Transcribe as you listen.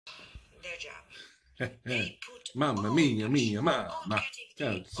their job. They put Mamma all mia, passion, mia, all mamma.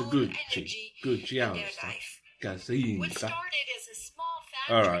 creativity, It's a all Gucci. energy Gucci in their Alsta. life. What Gazzetta. started as a small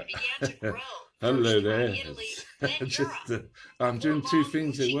All factory right. began to grow, Hello first around there. Italy, then Just, Europe. I'm Before doing two long,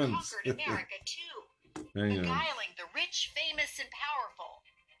 things at Gucci once. conquered America too, Hang on. beguiling the rich, famous, and powerful.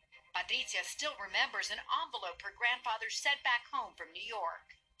 Patrizia still remembers an envelope her grandfather sent back home from New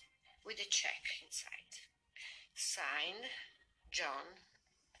York, with a check inside. Signed, John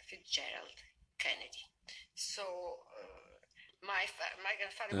Fitzgerald Kennedy. So, my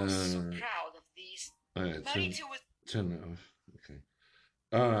grandfather was so proud of these. Maurizio was... Turn that off. Okay.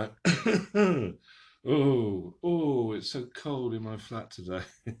 All right. Oh, it's so cold in my flat today.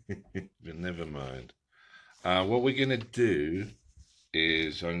 But never mind. What we're going to do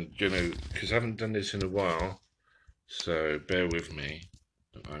is because I haven't done this in a while, so bear with me.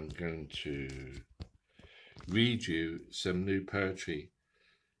 I'm going to read you some new poetry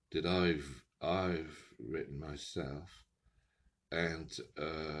that I've written myself, and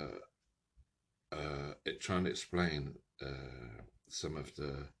trying to explain some of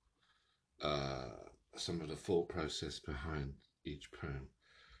the thought process behind each poem.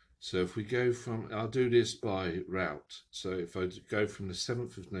 So if we go from, I'll do this by route. So if I go from the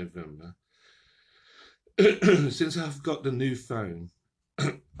 7th of November, since I've got the new phone,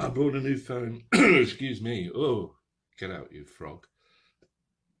 I bought a new phone. Excuse me. Oh, get out, you frog.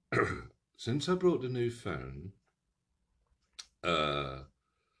 Since I bought the new phone,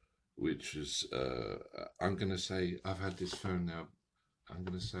 which is, I'm going to say I've had this phone now. I'm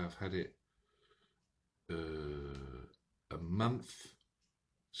going to say I've had it a month,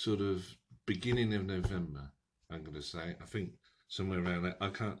 sort of beginning of November. I'm going to say, I think somewhere around that.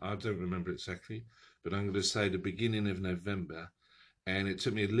 I don't remember exactly, but I'm going to say the beginning of November. And it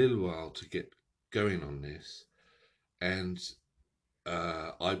took me a little while to get going on this. And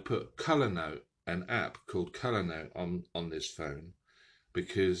I put Color Note, an app called Color Note on this phone,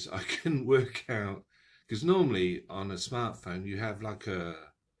 because I couldn't work out, because normally on a smartphone you have like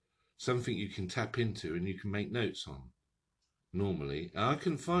something you can tap into and you can make notes on normally, and I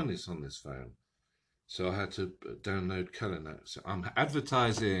couldn't find this on this phone, so I had to download Color Note. So I'm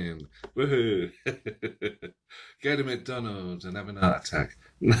advertising. Woohoo! Go to McDonald's and have an heart attack.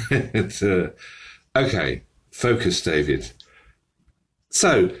 Okay, focus, David.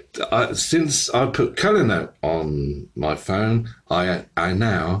 So since I put Color Note on my phone, I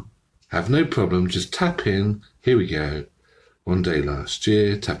now have no problem. Just tap in. Here we go. One day last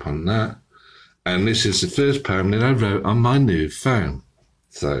year. Tap on that, and this is the first poem that I wrote on my new phone.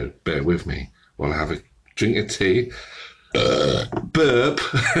 So bear with me while I have a drink of tea, burp,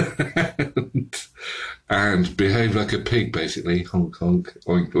 and behave like a pig. Basically, honk honk,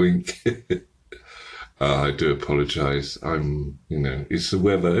 oink oink. I do apologise. It's the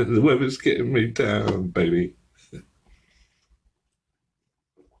weather. The weather's getting me down, baby.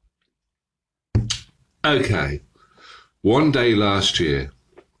 Okay. One day last year,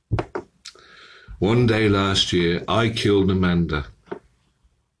 I killed Amanda.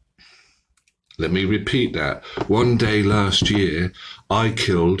 Let me repeat that. One day last year, I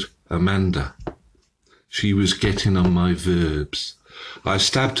killed Amanda. She was getting on my verbs. I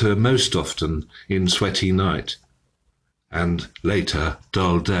stabbed her most often in sweaty night, and later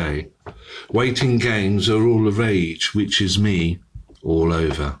dull day. Waiting games are all the rage, which is me all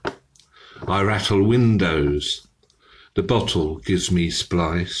over. I rattle windows. The bottle gives me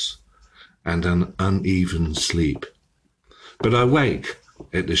splice and an uneven sleep. But I wake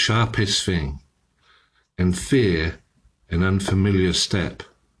at the sharpest thing, and fear an unfamiliar step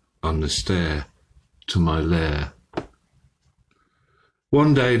on the stair to my lair.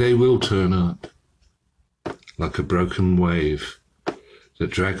 One day they will turn up, like a broken wave that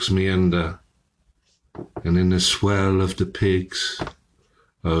drags me under, and in the swell of the pigs,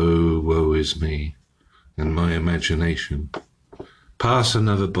 oh, woe is me, and my imagination, pass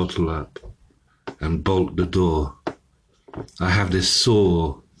another bottle up, and bolt the door. I have this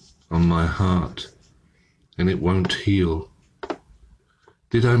sore on my heart, and it won't heal.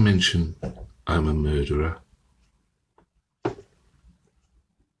 Did I mention I'm a murderer?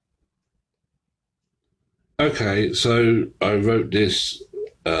 Okay, so I wrote this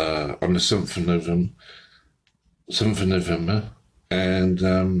on the 7th of November, and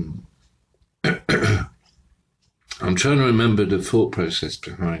I'm trying to remember the thought process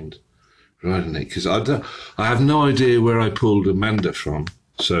behind writing it, because I have no idea where I pulled Amanda from.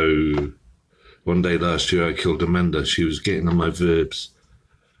 So one day last year I killed Amanda. She was getting on my verbs.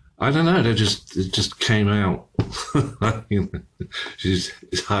 I don't know. It just came out.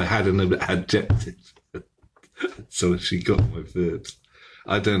 I had an adjective, so she got my verbs.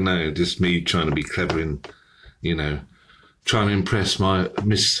 I don't know, just me trying to be clever in, you know, trying to impress my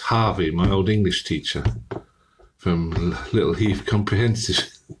Miss Harvey, my old English teacher from Little Heve Comprehensive,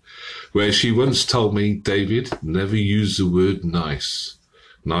 where she once told me, David, never use the word nice.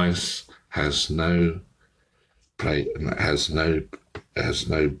 Nice has no play, has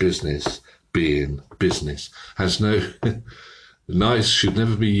no business being business. Has no nice should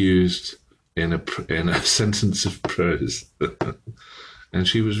never be used in a sentence of prose. And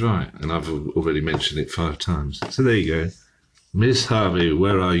she was right, and I've already mentioned it 5 times. So there you go. Miss Harvey,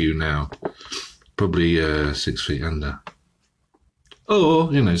 where are you now? Probably 6 feet under.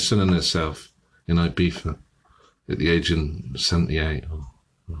 Or, you know, sunning herself in Ibiza at the age of 78.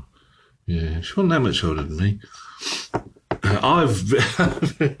 Yeah, she wasn't that much older than me. I've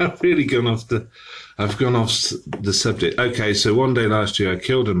really gone off the subject. Okay, so one day last year I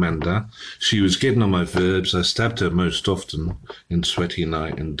killed Amanda. She was getting on my verbs. I stabbed her most often in sweaty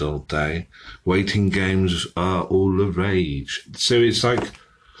night and dull day. Waiting games are all the rage. So it's like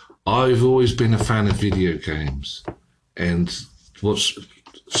I've always been a fan of video games, and what's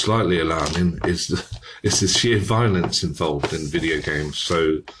slightly alarming is the sheer violence involved in video games.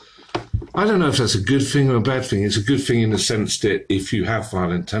 So I don't know if that's a good thing or a bad thing. It's a good thing in the sense that if you have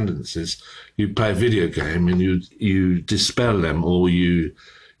violent tendencies, you play a video game and you dispel them, or you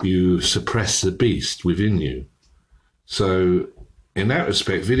suppress the beast within you. So in that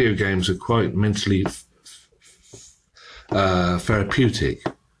respect, video games are quite mentally therapeutic.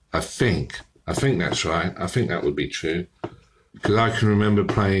 I think that's right. I think that would be true. Because I can remember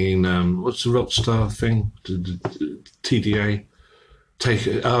playing, what's the Rockstar thing? TDA?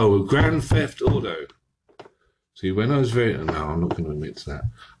 Grand Theft Auto. See, when I was no, I'm not going to admit to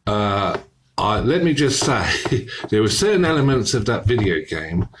that. Let me just say, there were certain elements of that video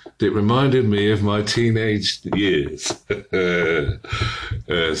game that reminded me of my teenage years. A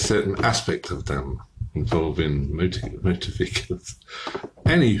certain aspect of them involving motor vehicles.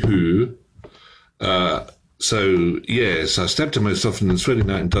 Anywho, so yes, I stabbed her most often in sweaty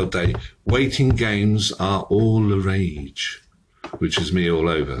night and dull day. Waiting games are all the rage. Which is me all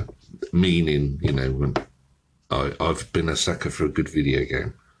over, meaning, you know, when I've been a sucker for a good video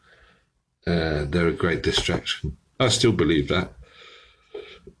game. They're a great distraction. I still believe that.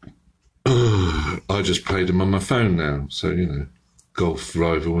 I just play them on my phone now, so, you know, Golf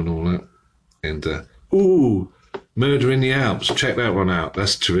Rival and all that. And, Murder in the Alps, check that one out.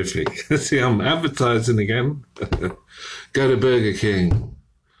 That's terrific. See, I'm advertising again. Go to Burger King.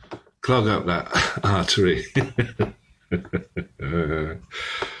 Clog up that artery.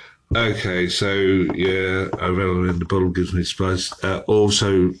 Okay, so yeah, I read the bottle gives me splice.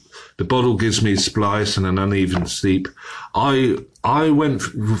 Also, the bottle gives me splice and an uneven sleep. I went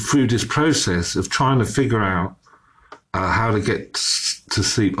through this process of trying to figure out how to get to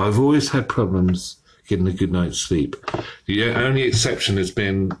sleep. I've always had problems getting a good night's sleep. The only exception has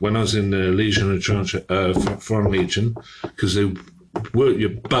been when I was in the Legion of Foreign Legion, because they work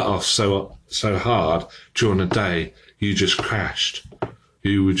your butt off so hard during the day. You just crashed.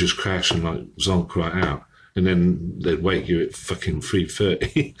 You would just crash and like zonk right out. And then they'd wake you at fucking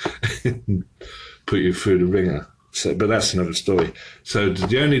 3:30 and put you through the ringer. So, but that's another story. So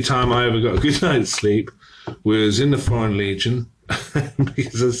the only time I ever got a good night's sleep was in the Foreign Legion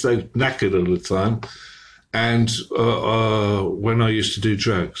because I was so knackered all the time. And when I used to do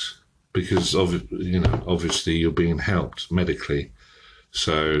drugs, because obviously you're being helped medically.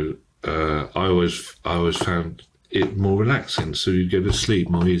 So I always found it more relaxing, so you go to sleep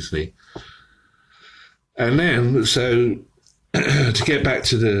more easily. And then, so to get back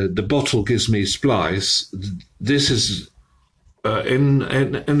to the bottle gives me splice. This is in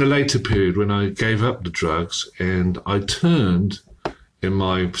the later period when I gave up the drugs and I turned in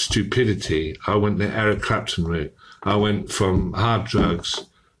my stupidity. I went the Eric Clapton route. I went from hard drugs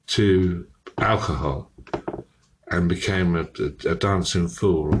to alcohol and became a dancing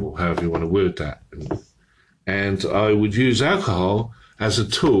fool, or however you want to word that. And I would use alcohol as a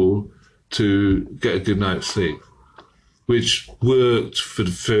tool to get a good night's sleep, which worked for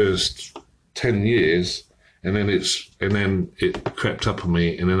the first 10 years, and then it crept up on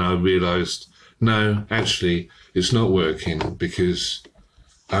me, and then I realised, no, actually, it's not working because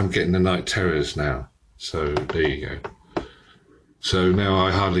I'm getting the night terrors now. So there you go. So now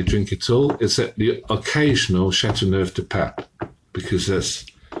I hardly drink at all, except the occasional Chateauneuf de Pape, because that's,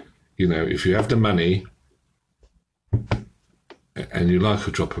 if you have the money and you like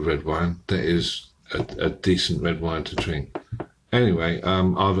a drop of red wine, that is a decent red wine to drink. Anyway,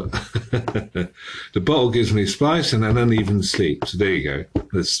 the bottle gives me spice and an uneven sleep. So there you go.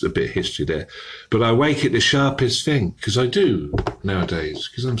 There's a bit of history there. But I wake at the sharpest thing, because I do nowadays,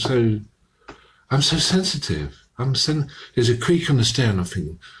 because I'm so sensitive. There's a creak on the stair and I'm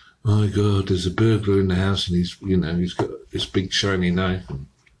thinking, oh my God, there's a burglar in the house and he's got this big shiny knife and,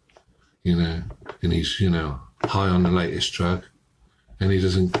 and he's, high on the latest drug and he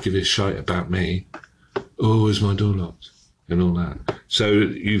doesn't give a shite about me. Oh, is my door locked? And all that. So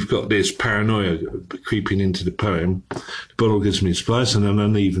you've got this paranoia creeping into the poem. The bottle gives me spice and an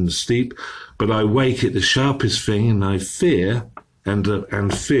uneven sleep, but I wake at the sharpest thing and I fear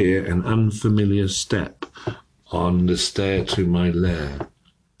and fear an unfamiliar step on the stair to my lair.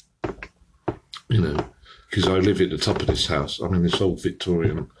 Because I live at the top of this house. I'm in this old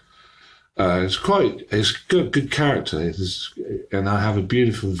Victorian. It's got good character, and I have a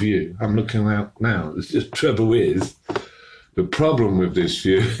beautiful view. I'm looking out now. The trouble is, the problem with this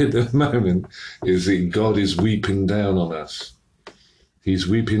view at the moment is that God is weeping down on us. He's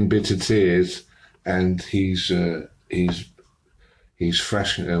weeping bitter tears, and he's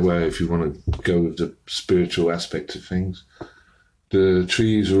thrashing away. If you want to go with the spiritual aspect of things, the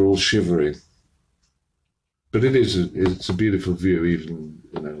trees are all shivering. But it's a beautiful view, even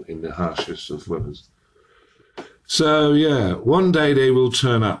in the harshest of weathers. So yeah, one day they will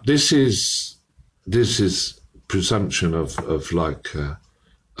turn up. This is presumption of like,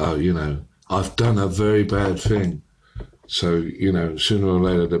 I've done a very bad thing. So sooner or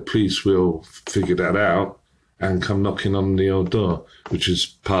later the police will figure that out and come knocking on the old door, which is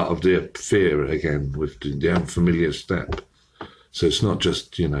part of their fear again with the unfamiliar step. So it's not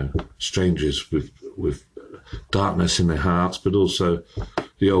just strangers with darkness in their hearts, but also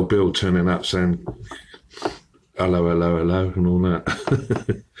the old Bill turning up saying hello, hello, hello, and all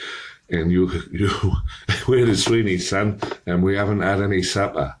that. And we're the Sweeney, son, and we haven't had any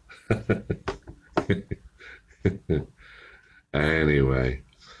supper. Anyway,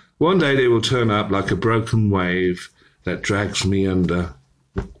 one day they will turn up like a broken wave that drags me under,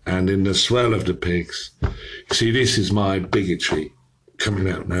 and in the swell of the pigs. See, this is my bigotry coming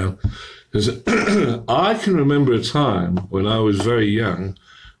out now. I can remember a time when I was very young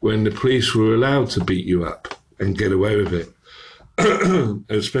when the police were allowed to beat you up and get away with it.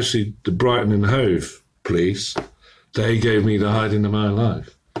 Especially the Brighton and Hove police. They gave me the hiding of my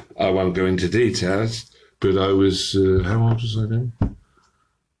life. I won't go into details, but I was, how old was I then?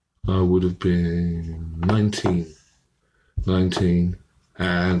 I would have been 19,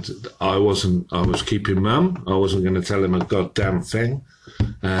 and I was keeping mum. I wasn't going to tell him a goddamn thing,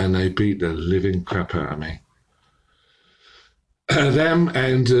 and they beat the living crap out of me. Them,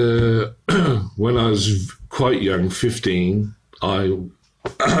 and when I was quite young, 15, I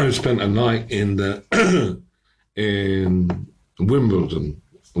spent a night in Wimbledon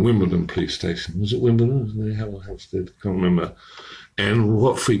police station. Was it Wimbledon? Was it Hampstead? I can't remember. And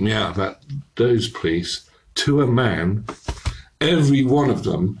what freaked me out about those police, to a man, every one of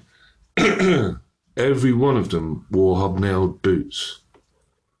them wore hobnailed boots.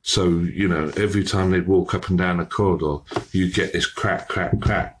 So, every time they'd walk up and down a corridor, you get this crack, crack,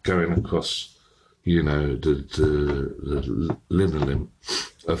 crack going across, the linoleum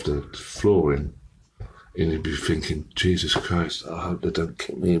of the flooring. And you'd be thinking, Jesus Christ, I hope they don't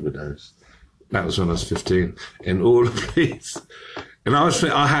kick me with those. That was when I was 15. And all the police. And I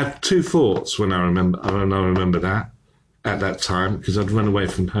had two thoughts when I remember that at that time, because I'd run away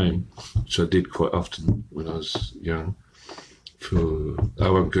from home, which I did quite often when I was young. I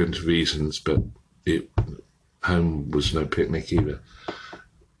won't go into reasons, but home was no picnic either.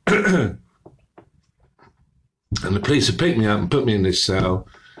 And the police had picked me up and put me in this cell,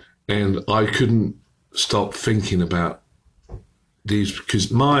 and I couldn't stop thinking about these,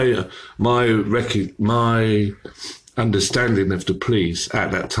 because my understanding of the police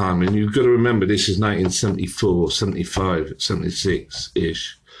at that time, and you've got to remember this is 1974, 75,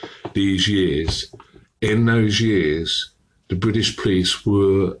 76-ish, these years. In those years, the British police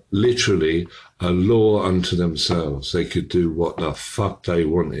were literally a law unto themselves. They could do what the fuck they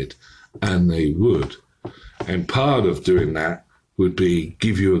wanted, and they would. And part of doing that would be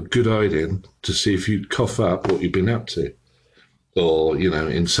give you a good idea to see if you'd cough up what you've been up to. Or,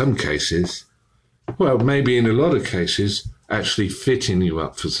 in some cases, well, maybe in a lot of cases, actually fitting you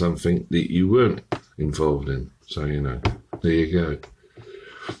up for something that you weren't involved in. So, there you go.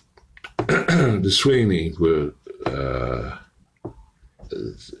 The Sweeney were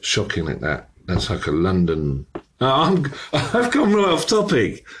shocking at that. That's like a London... I've gone right off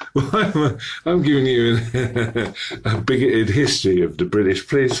topic. I'm giving you a bigoted history of the British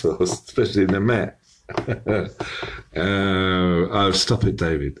police force, especially in the Met. Oh, stop it,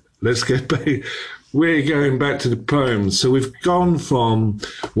 David. Let's get back. We're going back to the poems. So we've gone from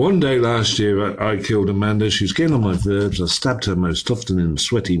one day last year, I killed Amanda. She was getting on my verbs. I stabbed her most often in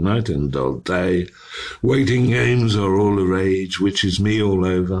sweaty night and dull day. Waiting games are all the rage, which is me all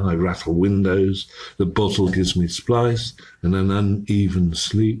over. I rattle windows. The bottle gives me splice and an uneven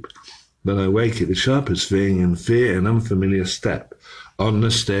sleep. But I wake at the sharpest thing in fear and unfamiliar step on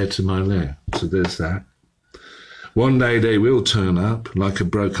the stair to my left. So there's that. One day they will turn up like a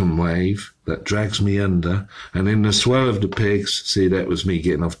broken wave that drags me under, and in the swell of the pigs, see, that was me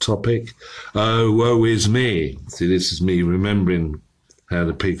getting off topic. Oh, woe is me. See, this is me remembering how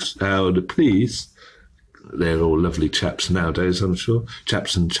the police, they're all lovely chaps nowadays, I'm sure,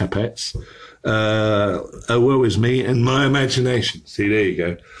 chaps and chapettes. Oh, woe is me and my imagination. See, there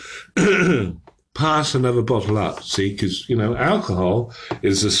you go. Pass another bottle up, see, because, alcohol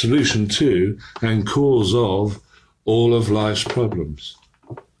is the solution to and cause of all of life's problems.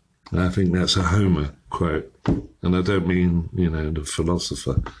 I think that's a Homer quote, and I don't mean, the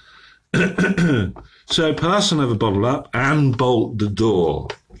philosopher. So pass another bottle up and bolt the door.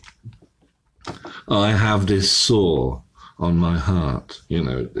 I have this sore on my heart.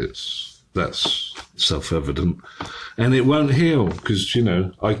 That's self-evident. And it won't heal because,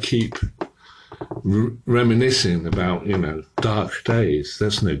 I keep reminiscing about, dark days.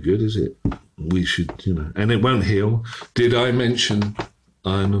 That's no good, is it? We should, and it won't heal. Did I mention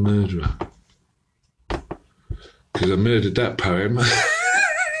I'm a murderer? Because I murdered that poem.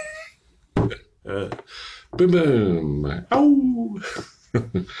 Boom, boom. Oh!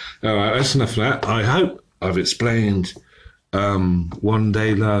 All right, that's enough of that. I hope I've explained One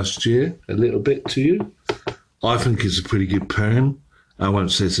Day Last Year a little bit to you. I think it's a pretty good poem. I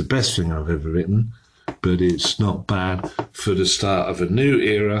won't say it's the best thing I've ever written, but it's not bad for the start of a new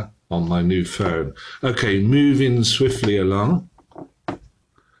era on my new phone. Okay, moving swiftly along,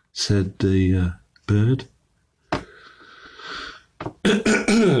 said the bird.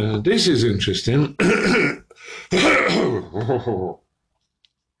 This is interesting.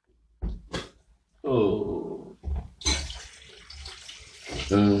 Oh.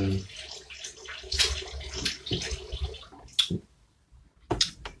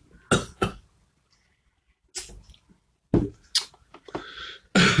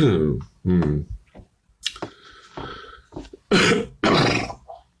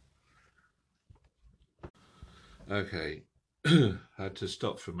 Okay, I had to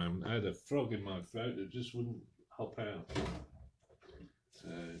stop for a moment. I had a frog in my throat that just wouldn't hop out. So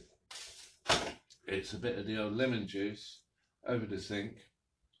it's a bit of the old lemon juice over the sink.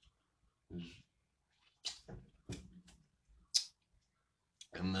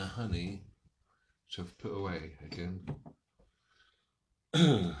 And the honey, which I've put away again.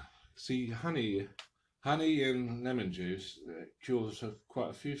 See, honey and lemon juice cures quite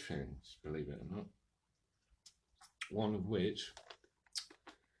a few things, believe it or not. One of which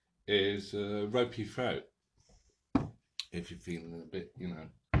is ropey throat. If you're feeling a bit,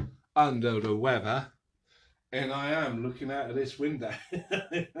 under the weather. And I am looking out of this window.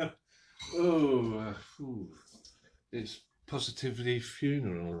 It's positively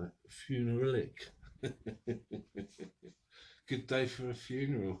funeralic. Good day for a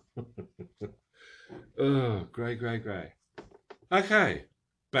funeral. Oh, grey. Okay,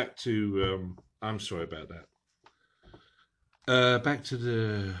 back to, I'm sorry about that. Back to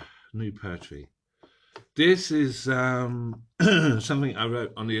the new poetry. This is something I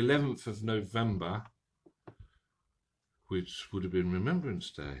wrote on the 11th of November, which would have been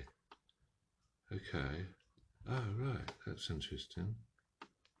Remembrance Day. Okay. Oh, right. That's interesting.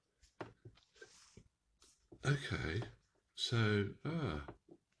 Okay. So,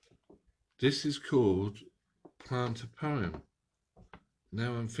 this is called Plant a Poem.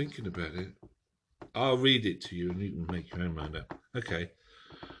 Now I'm thinking about it. I'll read it to you and you can make your own mind up. Okay.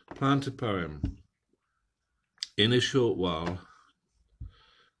 Plant a poem. In a short while,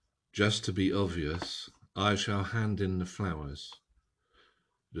 just to be obvious, I shall hand in the flowers,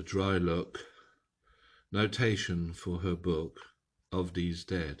 the dry look, notation for her book of these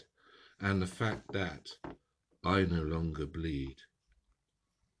dead, and the fact that I no longer bleed.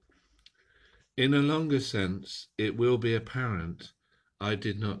 In a longer sense, it will be apparent I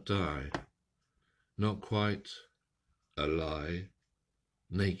did not die, not quite a lie,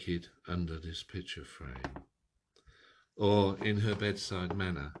 naked under this picture frame, or in her bedside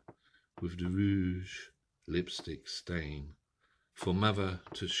manner, with the rouge lipstick stain, for mother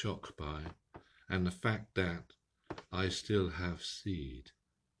to shock by, and the fact that I still have seed.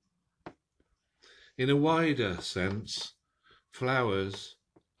 In a wider sense, flowers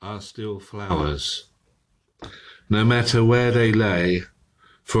are still flowers, no matter where they lay,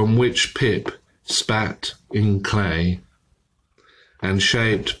 from which pip spat in clay, and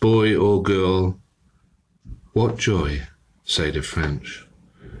shaped boy or girl, what joy, say the French.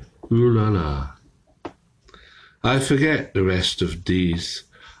 Ooh la la. I forget the rest of these.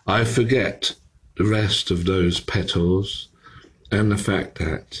 I forget the rest of those petals, and the fact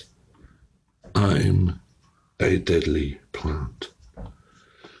that I'm a deadly plant.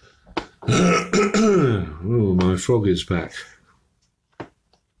 Oh, my frog is back.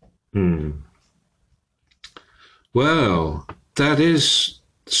 Well, that is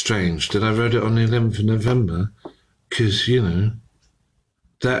strange that I wrote it on the 11th of November, because,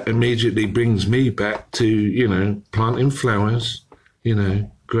 that immediately brings me back to, planting flowers,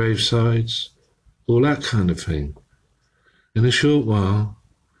 gravesides, all that kind of thing. In a short while,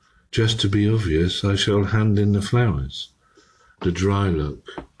 just to be obvious, I shall hand in the flowers. The dry look.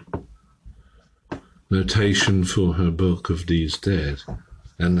 Notation for her book of these dead,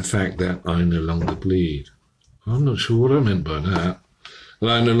 and the fact that I no longer bleed. I'm not sure what I meant by that.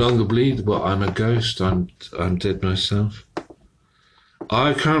 Well, I no longer bleed. Well, I'm a ghost. I'm dead myself.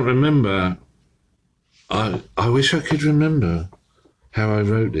 I can't remember. I wish I could remember how I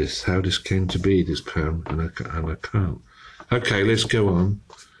wrote this, how this came to be, this poem, and I can't. Okay, let's go on.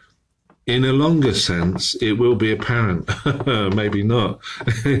 In a longer sense, it will be apparent. Maybe not.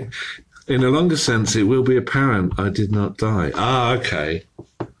 In a longer sense, it will be apparent I did not die. Ah, okay.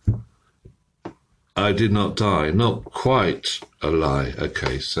 I did not die. Not quite a lie.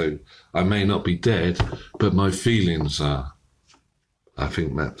 Okay, so I may not be dead, but my feelings are. I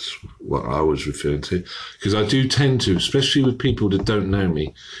think that's what I was referring to. Because I do tend to, especially with people that don't know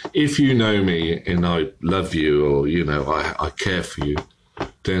me, if you know me and I love you or, I care for you,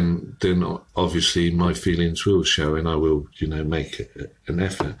 then obviously my feelings will show and I will, make an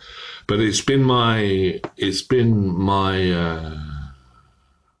effort. But it's been my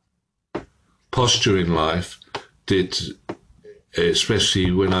posture in life that, especially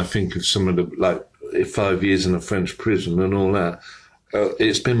when I think of some of the, 5 years in a French prison and all that,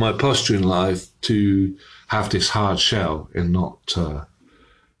 it's been my posture in life to have this hard shell and not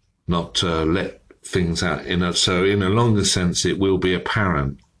let things out. So in a longer sense, it will be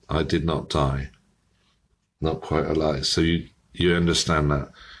apparent I did not die. Not quite a lie. So you understand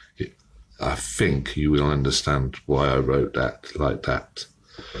that. I think you will understand why I wrote that like that.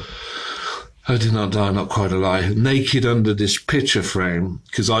 I did not die, not quite a lie. Naked under this picture frame,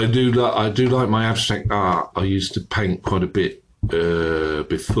 because I do like my abstract art. I used to paint quite a bit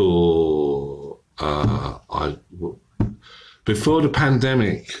before the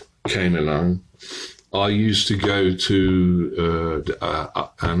pandemic came along. I used to go to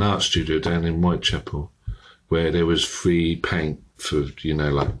an art studio down in Whitechapel where there was free paint for,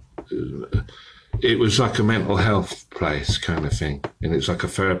 it was like a mental health place kind of thing, and it's like a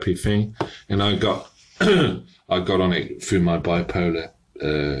therapy thing. And I got I got on it through my bipolar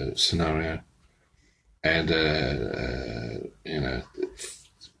scenario, and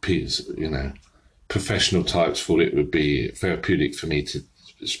professional types thought it would be therapeutic for me to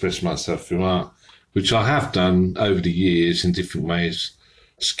express myself through art, which I have done over the years in different ways.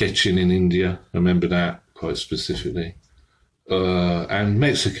 Sketching in India, I remember that quite specifically. And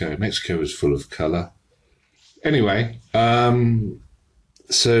Mexico. Mexico was full of colour. Anyway, so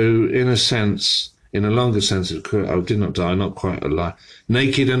in a longer sense, I did not die, not quite a lie.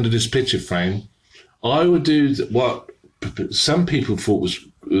 Naked under this picture frame, I would do what some people thought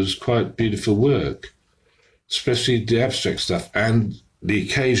was quite beautiful work, especially the abstract stuff and the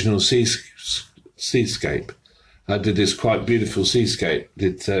occasional seascape. I did this quite beautiful seascape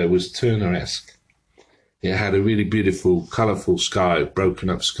that was Turner-esque. It had a really beautiful, colourful sky,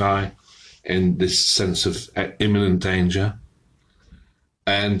 broken up sky, and this sense of imminent danger.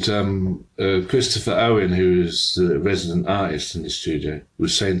 And Christopher Owen, who is the resident artist in the studio,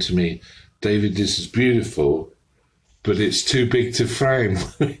 was saying to me, David, this is beautiful, but it's too big to frame.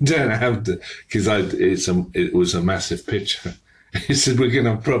 We don't have to, because it was a massive picture. He said, we're going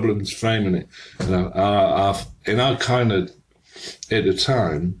to have problems framing it. And I kind of, at the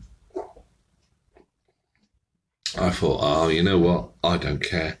time, I thought, oh, you know what? I don't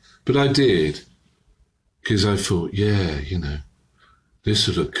care. But I did. Because I thought, yeah, this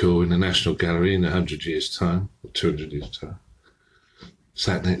would look cool in the National Gallery in 100 years' time, or 200 years' time.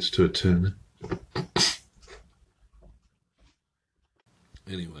 Sat next to a Turner.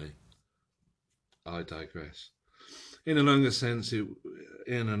 Anyway, I digress. In a longer sense, it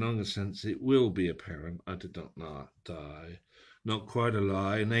will be apparent I did not die. Not quite a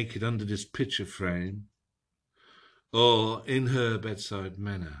lie, naked under this picture frame, or in her bedside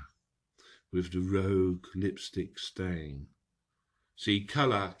manner. with the rogue lipstick stain. See,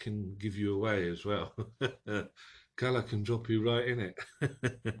 colour can give you away as well. Colour can drop you right in it.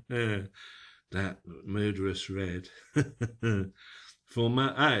 That murderous red. Here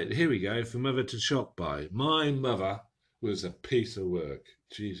we go. For mother to shop by. My mother was a piece of work.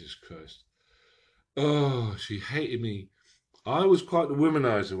 Jesus Christ. Oh, she hated me. I was quite the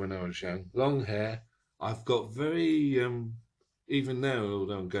womanizer when I was young. Long hair. I've got very, even now,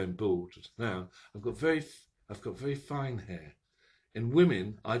 although I'm going bald now, I've got very fine hair. And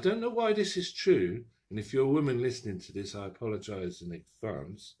women, I don't know why this is true, and if you're a woman listening to this, I apologise in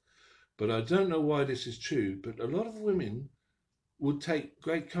advance, but I don't know why this is true, but a lot of women would take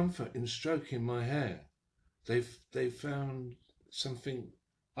great comfort in stroking my hair. They've found something,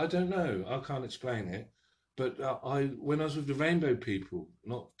 I don't know, I can't explain it, but when I was with the Rainbow People,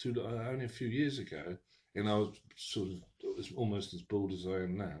 only a few years ago, and I was almost as bald as I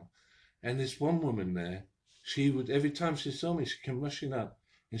am now, and this one woman there, she would, every time she saw me, she'd come rushing up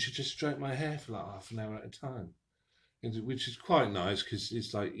and she'd just stroke my hair for like half an hour at a time, which is quite nice because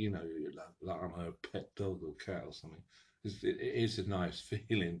it's like, like I'm a pet dog or cat or something. It is a nice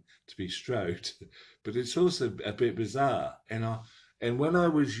feeling to be stroked, but it's also a bit bizarre. And when I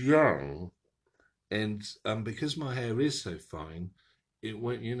was young, and because my hair is so fine,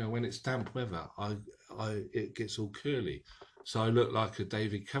 when it's damp weather, it gets all curly, so I look like a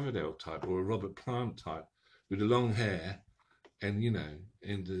David Coverdale type or a Robert Plant type with the long hair, and and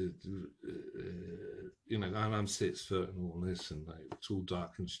I'm 6 foot and all this, and it's all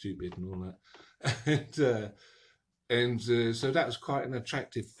dark and stupid and all that, and so that was quite an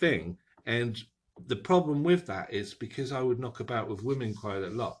attractive thing. And the problem with that is because I would knock about with women quite a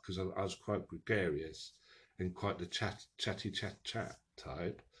lot, because I was quite gregarious and quite the chatty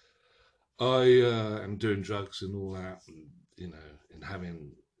type. I am doing drugs and all that, and and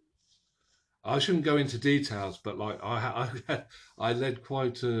having. I shouldn't go into details, but like I led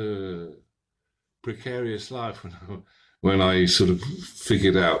quite a precarious life when I sort of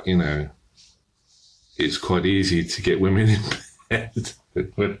figured out, it's quite easy to get women in bed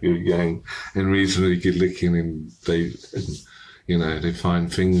when you're young and reasonably good looking, and they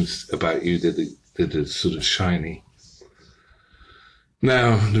find things about you that are sort of shiny.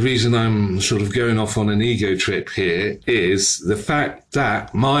 Now, the reason I'm sort of going off on an ego trip here is the fact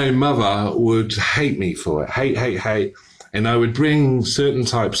that my mother would hate me for it. Hate. And I would bring certain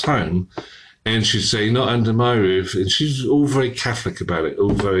types home and she'd say, not under my roof. And she's all very Catholic about it,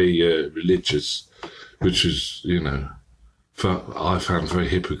 all very religious, which is, I found very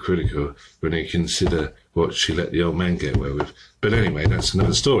hypocritical when you consider what she let the old man get away with. But anyway, that's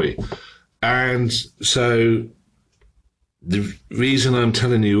another story. And so the reason I'm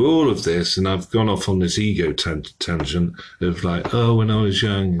telling you all of this, and I've gone off on this ego tangent of like, oh, when I was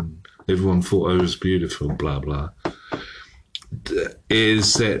young and everyone thought I was beautiful, blah, blah,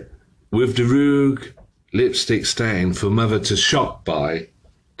 is that with the rogue lipstick stain for mother to shop by,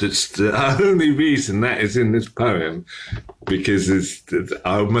 that's the only reason that is in this poem, because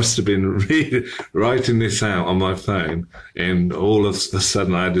I must have been writing this out on my phone, and all of a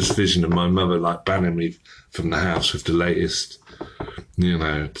sudden I had this vision of my mother like banning me from the house with the latest,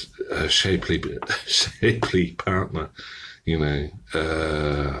 shapely partner.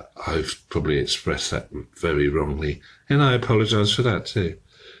 I've probably expressed that very wrongly, and I apologise for that too.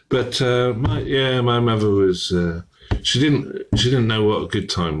 But my mother was. She didn't know what a good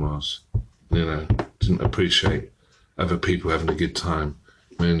time was. Didn't appreciate other people having a good time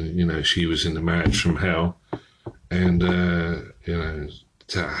when she was in the marriage from hell, and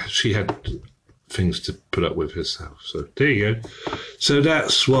she had things to put up with herself. So there you go. So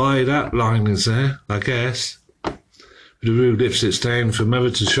that's why that line is there, I guess. The rude lipstick stain for mother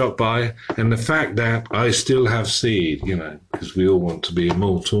to shop by, and the fact that I still have seed, because we all want to be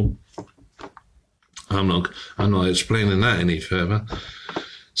immortal. I'm not explaining that any further.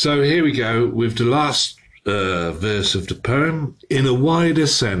 So here we go with the last verse of the poem. In a wider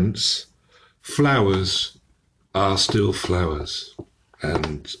sense, flowers are still flowers.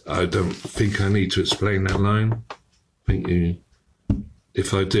 And I don't think I need to explain that line.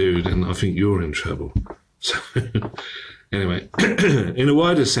 If I do, then I think you're in trouble. So anyway, in a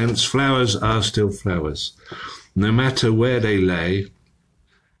wider sense, flowers are still flowers, no matter where they lay,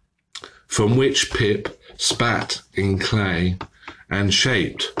 from which pip spat in clay and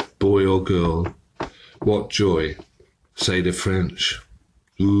shaped boy or girl. What joy, say the French.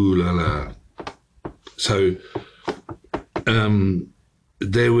 Ooh la la. So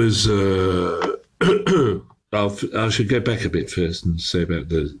there was I should go back a bit first and say about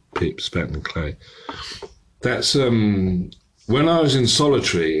the pip spat in clay. That's when when I was in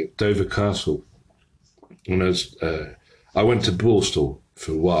solitary at Dover Castle, when I went to Borstal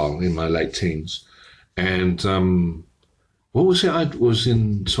for a while in my late teens, and what was it I was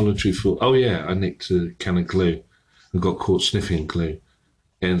in solitary for? Oh yeah, I nicked a can of glue and got caught sniffing glue.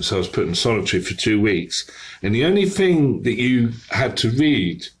 And so I was put in solitary for 2 weeks. And the only thing that you had to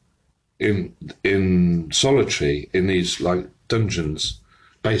read in solitary in these like dungeons,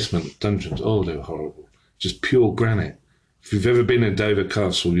 basement dungeons, oh, they were horrible. Just pure granite. If you've ever been in Dover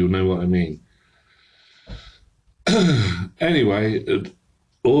Castle, you'll know what I mean. Anyway,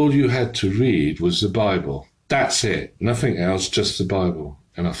 all you had to read was the Bible. That's it. Nothing else, just the Bible.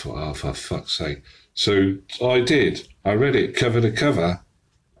 And I thought, oh, for fuck's sake. So I did. I read it cover to cover.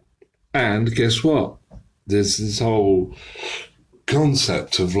 And guess what? There's this whole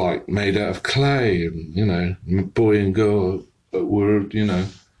concept of like made out of clay, and you know, boy and girl were, you know,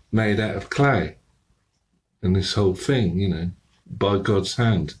 made out of clay, and this whole thing, you know, by God's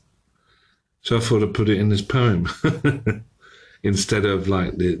hand. So I thought I'd put it in this poem instead of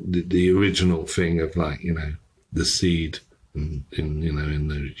like the original thing of like, you know, the seed in you know, in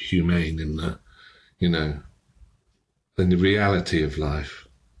the humane, in the, you know, in the reality of life.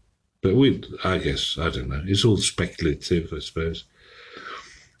 But I guess, I don't know, it's all speculative, I suppose.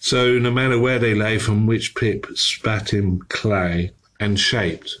 So no matter where they lay, from which pip spat in clay and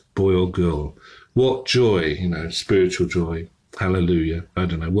shaped, boy or girl, what joy, you know, spiritual joy, hallelujah, I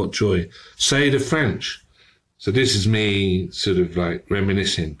don't know, what joy, say the French. So this is me sort of like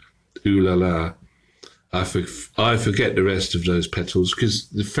reminiscing, ooh la la, I forget the rest of those petals, because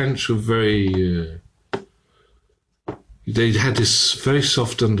the French were very... they had this very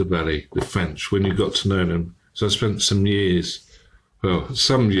soft underbelly, the French, when you got to know them. So I spent some years,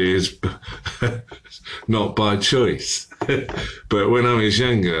 not by choice. But when I was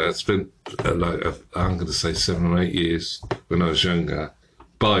younger, I spent, I'm going to say 7 or 8 years when I was younger,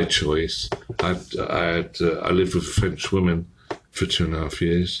 by choice. I lived with a French woman for 2.5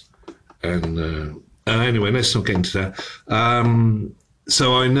 years. And anyway, let's not get into that.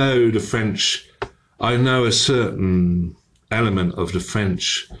 So I know the French... I know a certain element of the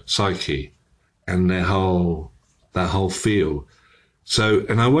French psyche and that whole feel. So,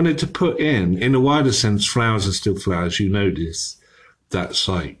 and I wanted to put in a wider sense, flowers are still flowers. You know this. That's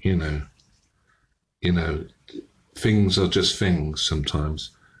like, you know, things are just things sometimes,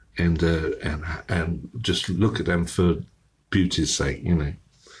 and just look at them for beauty's sake. You know,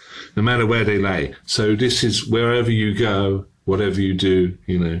 no matter where they lay. So this is wherever you go, whatever you do.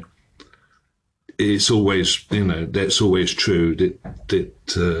 You know. It's always, you know, that's always true,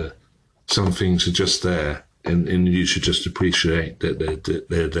 that some things are just there, and you should just appreciate that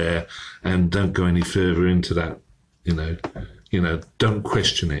they're there, and don't go any further into that, you know, don't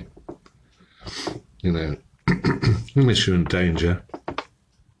question it, you know, unless you're in danger.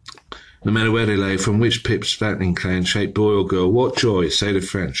 No matter where they lay, from which pip spat in clay and shaped, boy or girl, what joy, say the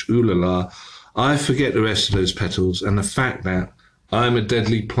French, ooh la la, I forget the rest of those petals, and the fact that I'm a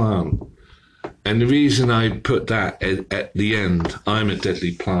deadly plant. And the reason I put that at the end, I'm a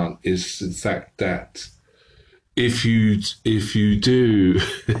deadly plant, is the fact that if you do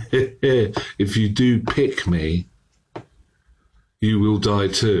if you do pick me, you will die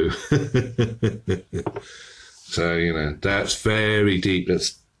too. So, you know, that's very deep.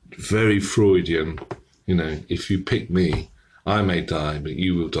 That's very Freudian. You know, if you pick me, I may die, but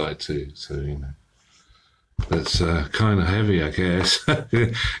you will die too. So, you know. That's kind of heavy, I guess. And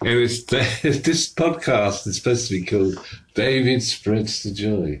this podcast is supposed to be called David Spreads the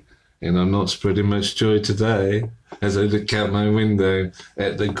Joy. And I'm not spreading much joy today as I look out my window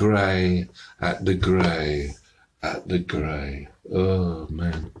at the grey, at the grey, at the grey. Oh,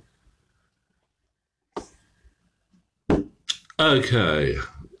 man. Okay.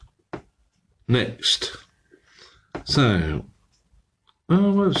 Next. So,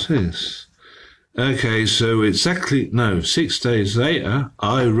 what's this? Okay, so 6 days later,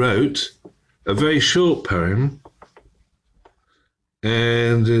 I wrote a very short poem,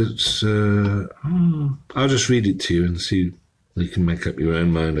 and it's, I'll just read it to you and see, you can make up your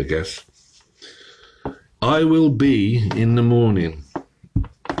own mind, I guess. I will be in the morning,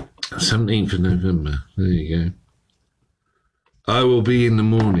 17th of November, there you go. I will be in the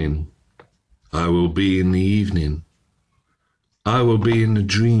morning, I will be in the evening, I will be in the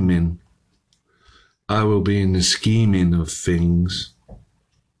dreaming, I will be in the scheming of things.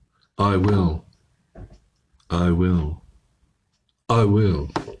 I will. I will. I will.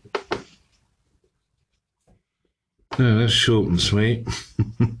 No, that's short and sweet.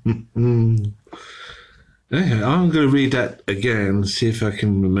 Okay, I'm going to read that again, see if I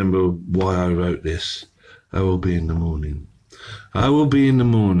can remember why I wrote this. I will be in the morning. I will be in the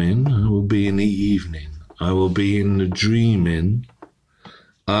morning, I will be in the evening, I will be in the dreaming,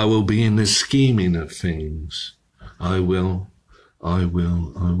 I will be in the scheming of things. I will.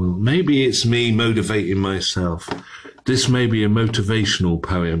 Maybe it's me motivating myself. This may be a motivational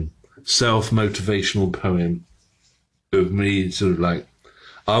poem, self-motivational poem of me sort of like,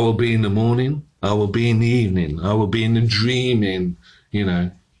 I will be in the morning, I will be in the evening, I will be in the dreaming,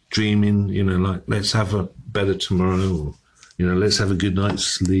 dreaming, like, let's have a better tomorrow, or, let's have a good night's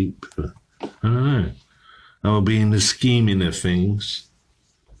sleep. I don't know. I will be in the scheming of things.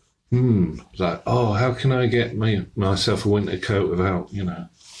 Like, how can I get myself a winter coat without,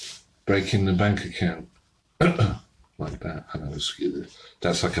 breaking the bank account? Like that. I know,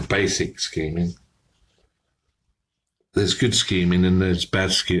 that's like a basic scheming. There's good scheming and there's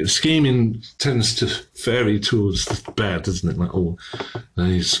bad scheming. Scheming tends to vary towards the bad, doesn't it? Like,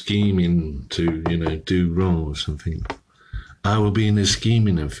 they're scheming to, do wrong or something. I will be in the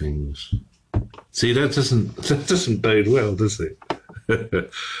scheming of things. See, that doesn't bode well, does it?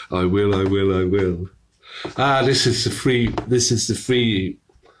 I will. This is the free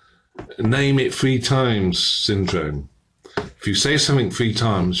name it 3 times syndrome. If you say something 3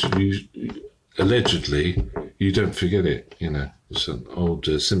 times, allegedly, you don't forget it. It's an old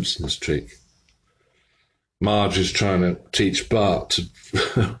Simpsons trick. Marge is trying to teach Bart to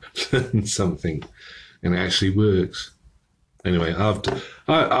learn something, and it actually works. Anyway,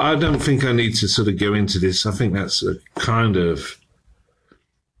 I don't think I need to sort of go into this. I think that's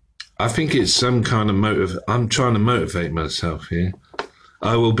I think it's some kind of I'm trying to motivate myself here.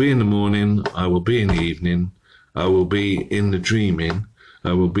 I will be in the morning, I will be in the evening, I will be in the dreaming,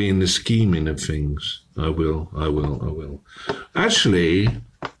 I will be in the scheming of things. I will. Actually,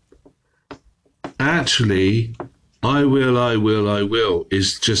 I will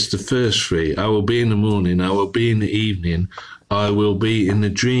is just the first 3. I will be in the morning, I will be in the evening, I will be in the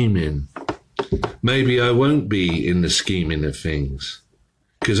dreaming. Maybe I won't be in the scheming of things,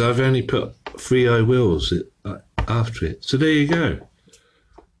 because I've only put 3 I wills after it. So there you go.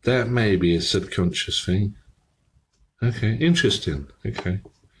 That may be a subconscious thing. Okay, interesting. Okay.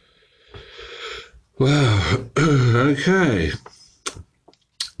 Well, okay.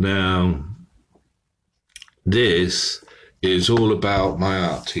 Now, this is all about my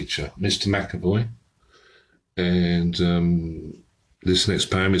art teacher, Mr. McAvoy. And this next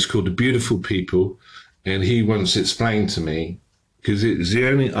poem is called The Beautiful People. And he once explained to me, because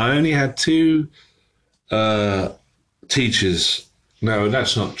I only had 2 teachers. No,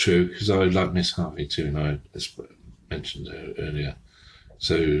 that's not true, because I like Miss Harvey too, and I mentioned her earlier.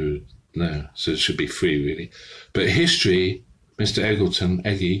 So, no, so it should be 3 really. But history, Mr.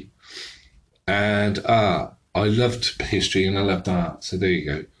 Eggy, and art. I loved history and I loved art, so there you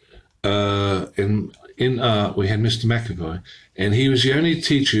go. In art, we had Mr. McAvoy, and he was the only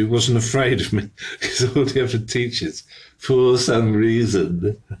teacher who wasn't afraid of me, because all the other teachers, for some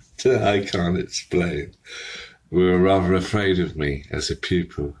reason that I can't explain, were rather afraid of me as a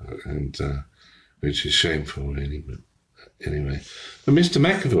pupil, and which is shameful, really. But anyway, but Mr.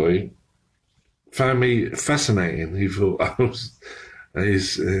 McAvoy found me fascinating. He thought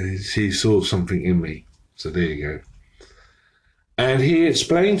he saw something in me. So there you go. And he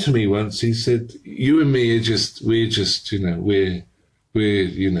explained to me once. He said, "You and me we're just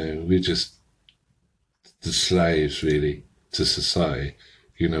the slaves, really, to society.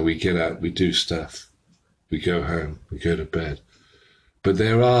 We get out, we do stuff, we go home, we go to bed. But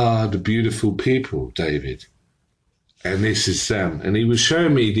there are the beautiful people, David. And this is them." And he was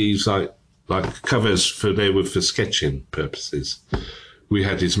showing me these like covers they were for sketching purposes. We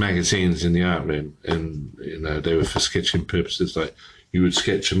had these magazines in the art room, and they were for sketching purposes. Like, you would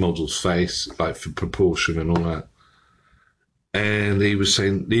sketch a model's face, like, for proportion and all that. And he was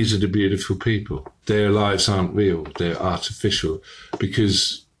saying, these are the beautiful people. Their lives aren't real, they're artificial,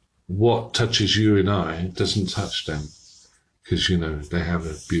 because what touches you and I doesn't touch them, because they have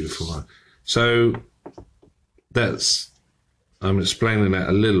a beautiful life. So I'm explaining that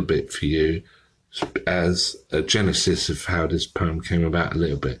a little bit for you as a genesis of how this poem came about a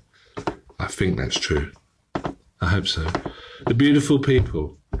little bit. I think that's true. I hope so. The beautiful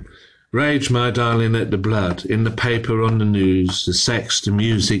people. Rage, my darling, at the blood, in the paper, on the news, the sex, the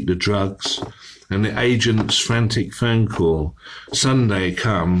music, the drugs, and the agent's frantic phone call. Sunday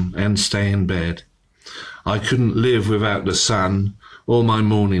come and stay in bed. I couldn't live without the sun or my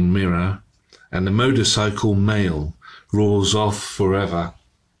morning mirror, and the motorcycle mail roars off forever.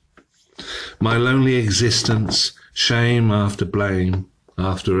 My lonely existence, shame after blame,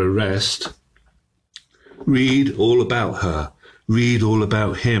 after arrest. Read all about her, read all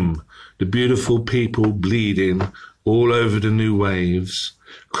about him, the beautiful people bleeding, all over the new waves,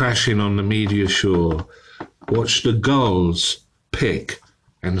 crashing on the meteor shore. Watch the gulls pick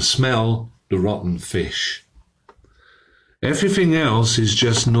and smell the rotten fish. Everything else is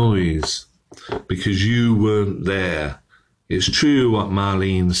just noise, because you weren't there. It's true what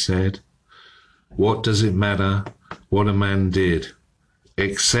Marlene said. What does it matter what a man did,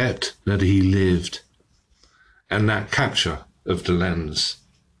 except that he lived? And that capture of the lens.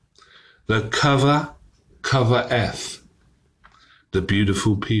 The cover F. The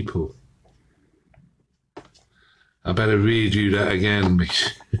beautiful people. I better read you that again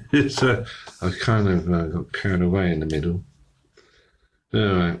because I kind of got carried away in the middle.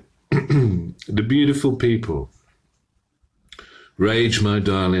 All right. The beautiful people. Rage, my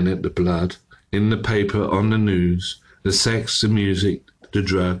darling, at the blood, in the paper, on the news, the sex, the music, the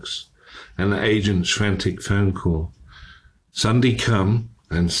drugs, and the agent's frantic phone call. Sunday come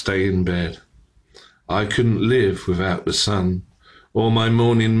and stay in bed. I couldn't live without the sun, or my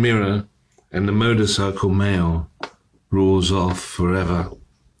morning mirror, and the motorcycle mail roars off forever.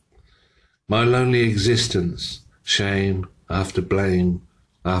 My lonely existence, shame after blame,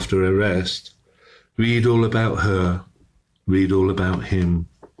 after arrest. Read all about her, read all about him.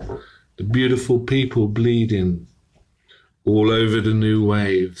 The beautiful people bleeding all over the new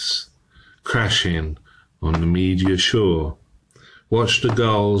waves, crashing on the meteor shore. Watch the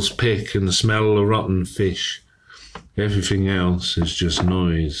gulls pick and smell the rotten fish. Everything else is just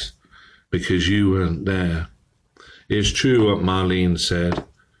noise, because you weren't there. It's true what Marlene said.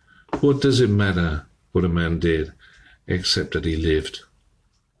 What does it matter what a man did, except that he lived?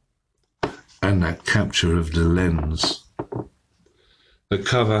 And that capture of the lens. The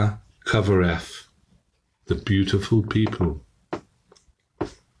cover F. The beautiful people.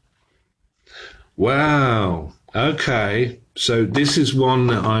 Wow. Okay. So this is one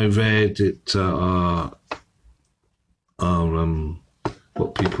that I read at our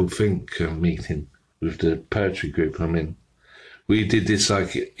what people think meeting with the poetry group I'm in. We did this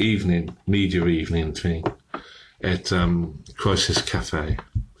like media evening thing at Crisis Cafe.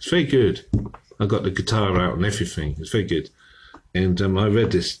 It's very good. I got the guitar out and everything. It's very good. And I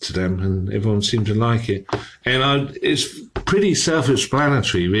read this to them and everyone seemed to like it. And it's pretty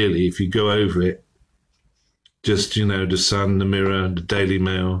self-explanatory, really, if you go over it. Just, the Sun, the Mirror, the Daily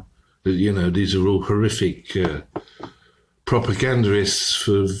Mail, these are all horrific propagandists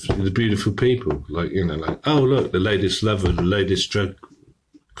for the beautiful people. Like, oh, look, the latest lover, the latest drug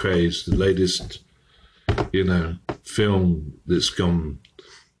craze, the latest, film that's gone,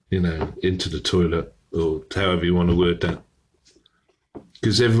 into the toilet, or however you want to word that.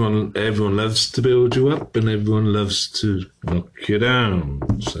 Because everyone loves to build you up and everyone loves to knock you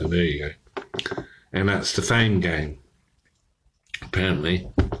down. So there you go. And that's the fame game, apparently.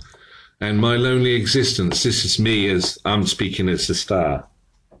 And my lonely existence, this is me as I'm speaking as the star.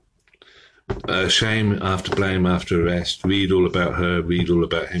 Shame after blame after arrest, read all about her, read all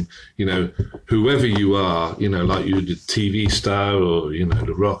about him. Whoever you are, like you're the TV star or,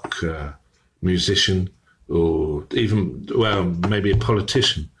 the rock musician or even, maybe a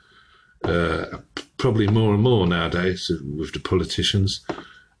politician. Probably more and more nowadays with the politicians.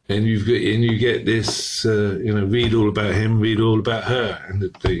 And you get this, read all about him, read all about her, and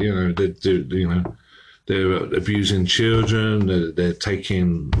they're abusing children, they're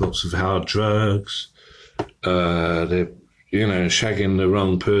taking lots of hard drugs, they're shagging the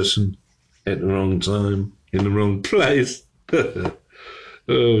wrong person at the wrong time in the wrong place.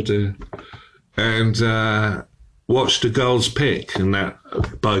 Oh dear! And watch the girls pick, and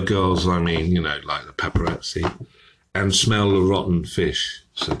that by girls I mean like the paparazzi, and smell the rotten fish.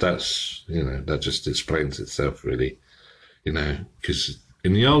 So that's, that just explains itself, really, because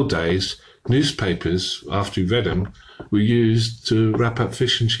in the old days, newspapers, after you read them, were used to wrap up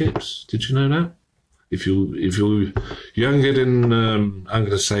fish and chips. Did you know that? If you're younger than, I'm going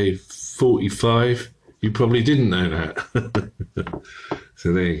to say 45, you probably didn't know that.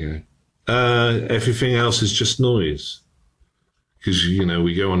 So there you go. Everything else is just noise. Because,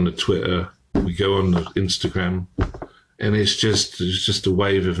 we go on the Twitter, we go on the Instagram, and it's just a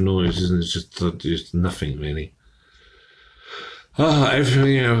wave of noise, isn't it? It's just nothing really.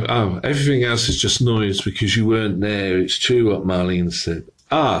 Everything else is just noise because you weren't there. It's true what Marlene said.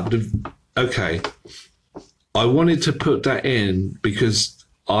 Okay. I wanted to put that in because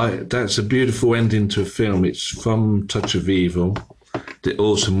that's a beautiful ending to a film. It's from Touch of Evil that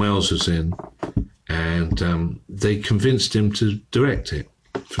Orson Welles was in, and they convinced him to direct it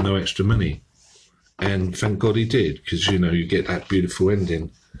for no extra money. And thank God he did, because, you get that beautiful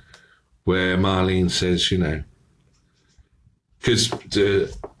ending where Marlene says, because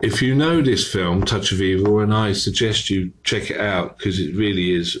if you know this film, Touch of Evil, and I suggest you check it out because it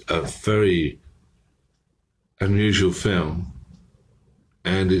really is a very unusual film,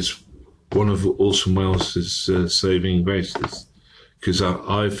 and it's one of Orson Welles' saving graces. Because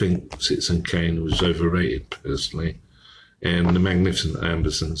I think Citizen Kane was overrated personally, and The Magnificent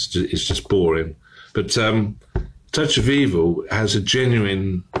Ambersons is just boring. But Touch of Evil has a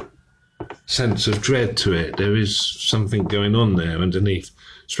genuine sense of dread to it. There is something going on there underneath,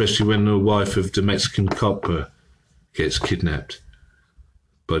 especially when the wife of the Mexican cop gets kidnapped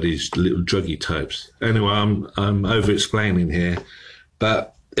by these little druggy types. Anyway, I'm over-explaining here,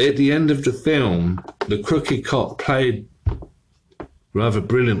 but at the end of the film, the crooked cop, played rather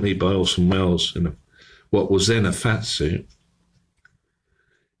brilliantly by Orson Welles in what was then a fat suit,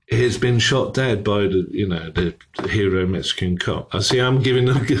 has been shot dead by the hero Mexican cop. I see. I'm giving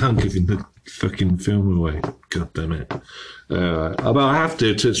the fucking film away. God damn it! But I have to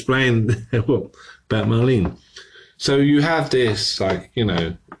explain about Marlene. So you have this,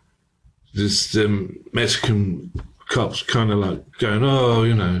 this Mexican cop's kind of like going,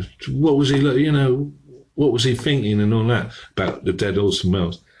 what was he like? What was he thinking and all that about the dead Orson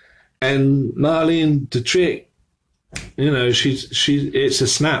Welles? And Marlene Dietrich, it's a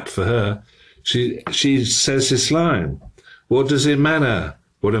snap for her. She says this line: "What does it matter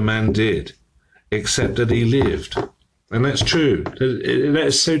what a man did, except that he lived?" And that's true. That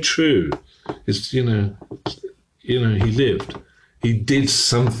is so true. It's he lived. He did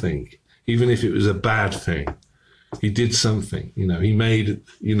something, even if it was a bad thing. He did something. He made.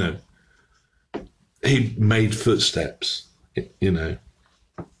 He made footsteps.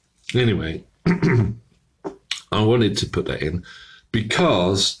 Anyway. I wanted to put that in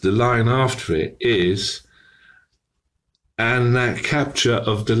because the line after it is, and that capture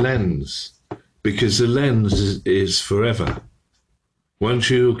of the lens, because the lens is forever. Once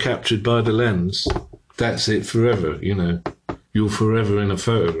you're captured by the lens, that's it forever. You're forever in a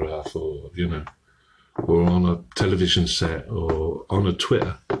photograph, or or on a television set, or on a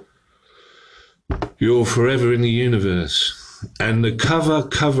Twitter. You're forever in the universe. And the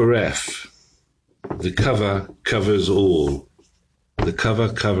cover F. The cover covers all. The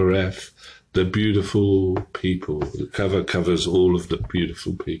cover F, the beautiful people. The cover covers all of the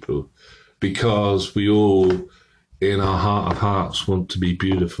beautiful people. Because we all, in our heart of hearts, want to be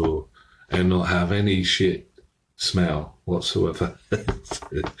beautiful and not have any shit smell whatsoever.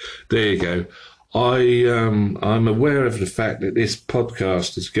 There you go. I'm aware of the fact that this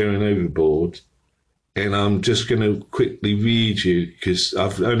podcast is going overboard. And I'm just going to quickly read you, because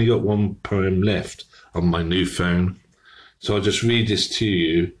I've only got one poem left on my new phone. So I'll just read this to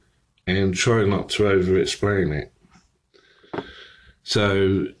you and try not to over-explain it.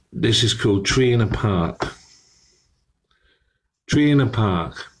 So this is called Tree in a Park. Tree in a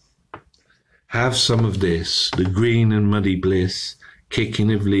park. Have some of this, the green and muddy bliss,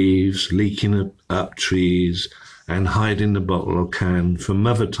 kicking of leaves, leaking up trees, and hiding the bottle or can for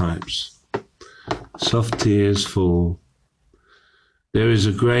mother types. Soft tears fall. There is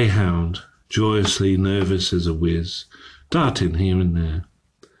a greyhound, joyously nervous as a whiz, darting here and there.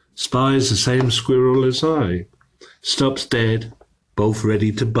 Spies the same squirrel as I. Stops dead, both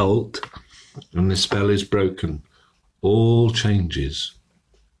ready to bolt, and the spell is broken. All changes.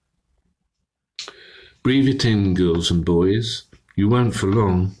 Breathe it in, girls and boys. You won't for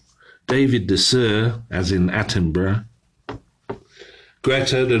long. David the Sir, as in Attenborough.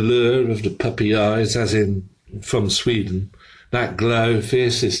 Greta, the lure of the puppy eyes, as in from Sweden. That glow,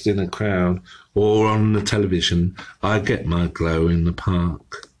 fiercest in a crowd, or on the television. I get my glow in the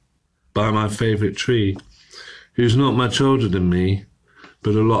park. By my favourite tree, who's not much older than me,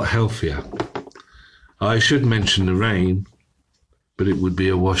 but a lot healthier. I should mention the rain, but it would be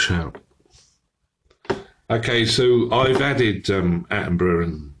a washout. Okay, so I've added Attenborough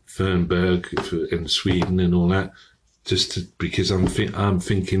and Fernberg in Sweden and all that, because I'm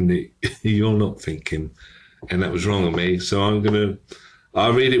thinking that you're not thinking, and that was wrong of me. So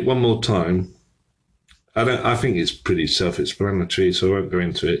I'll read it one more time. I think it's pretty self-explanatory, so I won't go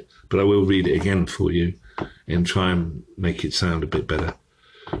into it, but I will read it again for you and try and make it sound a bit better.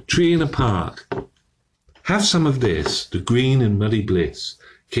 Tree in a park. Have some of this, the green and muddy bliss,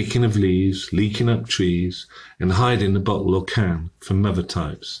 kicking of leaves, leaking up trees, and hiding the bottle or can for mother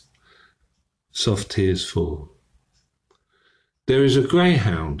types. Soft tears fall. There is a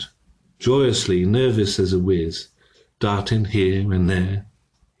greyhound, joyously nervous as a whiz, darting here and there.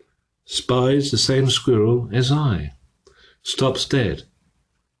 Spies the same squirrel as I. Stops dead,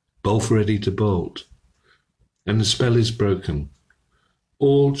 both ready to bolt. And the spell is broken.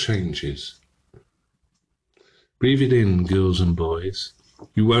 All changes. Breathe it in, girls and boys.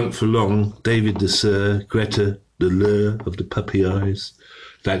 You won't for long, David the Sir, Greta the lure of the puppy eyes,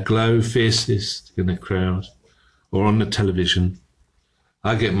 that glow fiercest in a crowd, or on the television.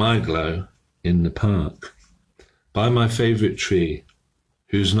 I get my glow in the park, by my favourite tree,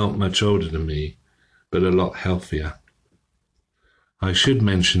 who's not much older than me, but a lot healthier. I should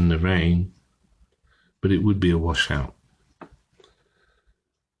mention the rain, but it would be a washout.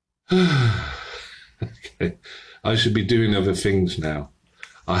 Okay. I should be doing other things now.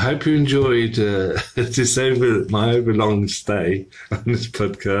 I hope you enjoyed my overlong stay on this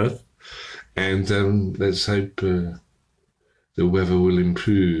podcast, and let's hope the weather will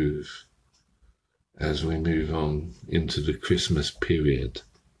improve as we move on into the Christmas period.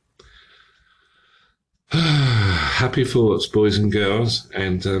 Happy thoughts, boys and girls,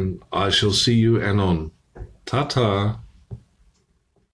 and I shall see you anon. Ta-ta.